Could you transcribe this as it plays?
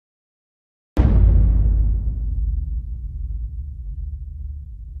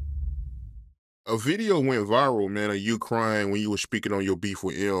A video went viral, man, of you crying when you were speaking on your beef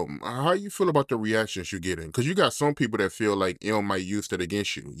with M. How you feel about the reactions you're getting? Because you got some people that feel like M might use that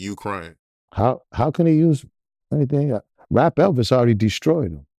against you, you crying. How can he use anything? Rap Elvis already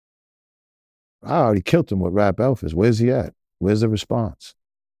destroyed him. I already killed him with Rap Elvis. Where's he at? Where's the response?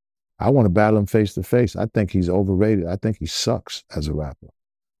 I want to battle him face to face. I think he's overrated. I think he sucks as a rapper.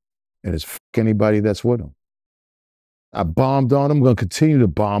 And it's anybody that's with him. I bombed on him. I'm going to continue to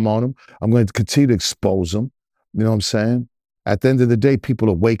bomb on him. I'm going to continue to expose him. You know what I'm saying? At the end of the day, people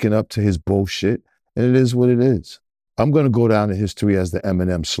are waking up to his bullshit, and it is what it is. I'm going to go down in history as the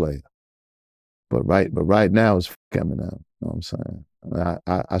Eminem slayer. But right now it's Eminem. You know what I'm saying?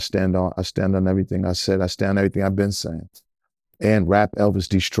 I stand on everything I said. I stand on everything I've been saying. And Rap Elvis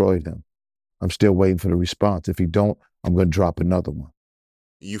destroyed him. I'm still waiting for the response. If he don't, I'm going to drop another one.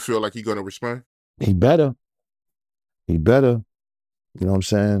 You feel like you're gonna respond? He better. He better. You know what I'm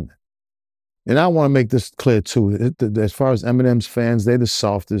saying? And I want to make this clear too. As far as Eminem's fans, they're the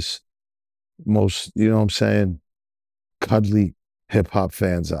softest, most, you know what I'm saying, cuddly hip hop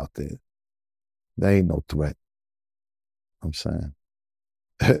fans out there. They ain't no threat. I'm saying.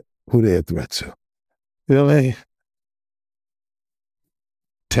 Who they a threat to? You know what I mean?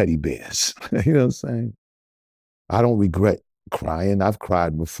 Teddy bears. You know what I'm saying? I don't regret crying. I've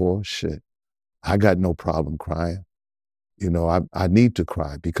cried before. Shit. I got no problem crying. You know, I need to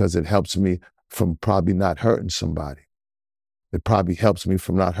cry because it helps me from probably not hurting somebody. It probably helps me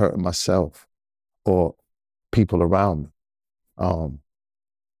from not hurting myself or people around me. You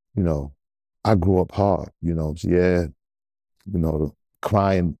know, I grew up hard, you know, yeah, you know,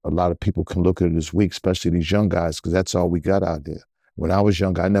 crying, a lot of people can look at it as weak, especially these young guys, because that's all we got out there. When I was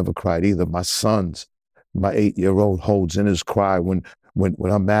young, I never cried either. My sons, my 8-year-old holds in his cry when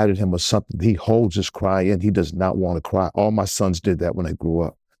I'm mad at him or something, he holds his cry in. He does not want to cry. All my sons did that when they grew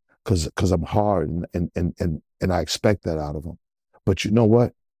up because I'm hard and I expect that out of them. But you know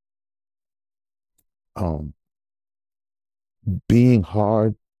what? Being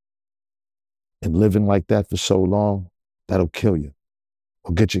hard and living like that for so long, that'll kill you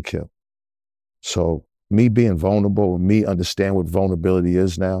or get you killed. So me being vulnerable and me understand what vulnerability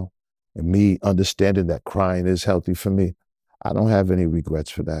is now and me understanding that crying is healthy for me, I don't have any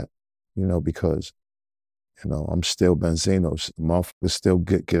regrets for that, you know, because, you know, I'm still Benzino. Motherfuckers still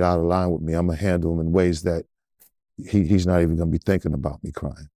get out of line with me. I'm going to handle him in ways that he's not even going to be thinking about me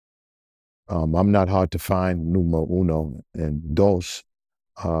crying. I'm not hard to find, numero uno, and dos.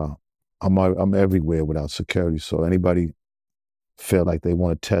 I'm everywhere without security. So anybody feel like they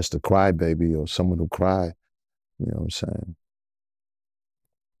want to test a crybaby or someone who cry, you know what I'm saying?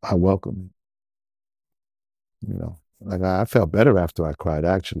 I welcome it, you know. Like I felt better after I cried,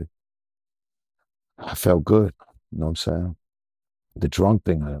 actually. I felt good, you know what I'm saying? The drunk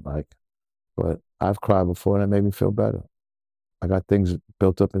thing I didn't like, but I've cried before and it made me feel better. I got things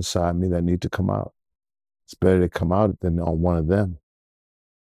built up inside me that need to come out. It's better to come out than on one of them.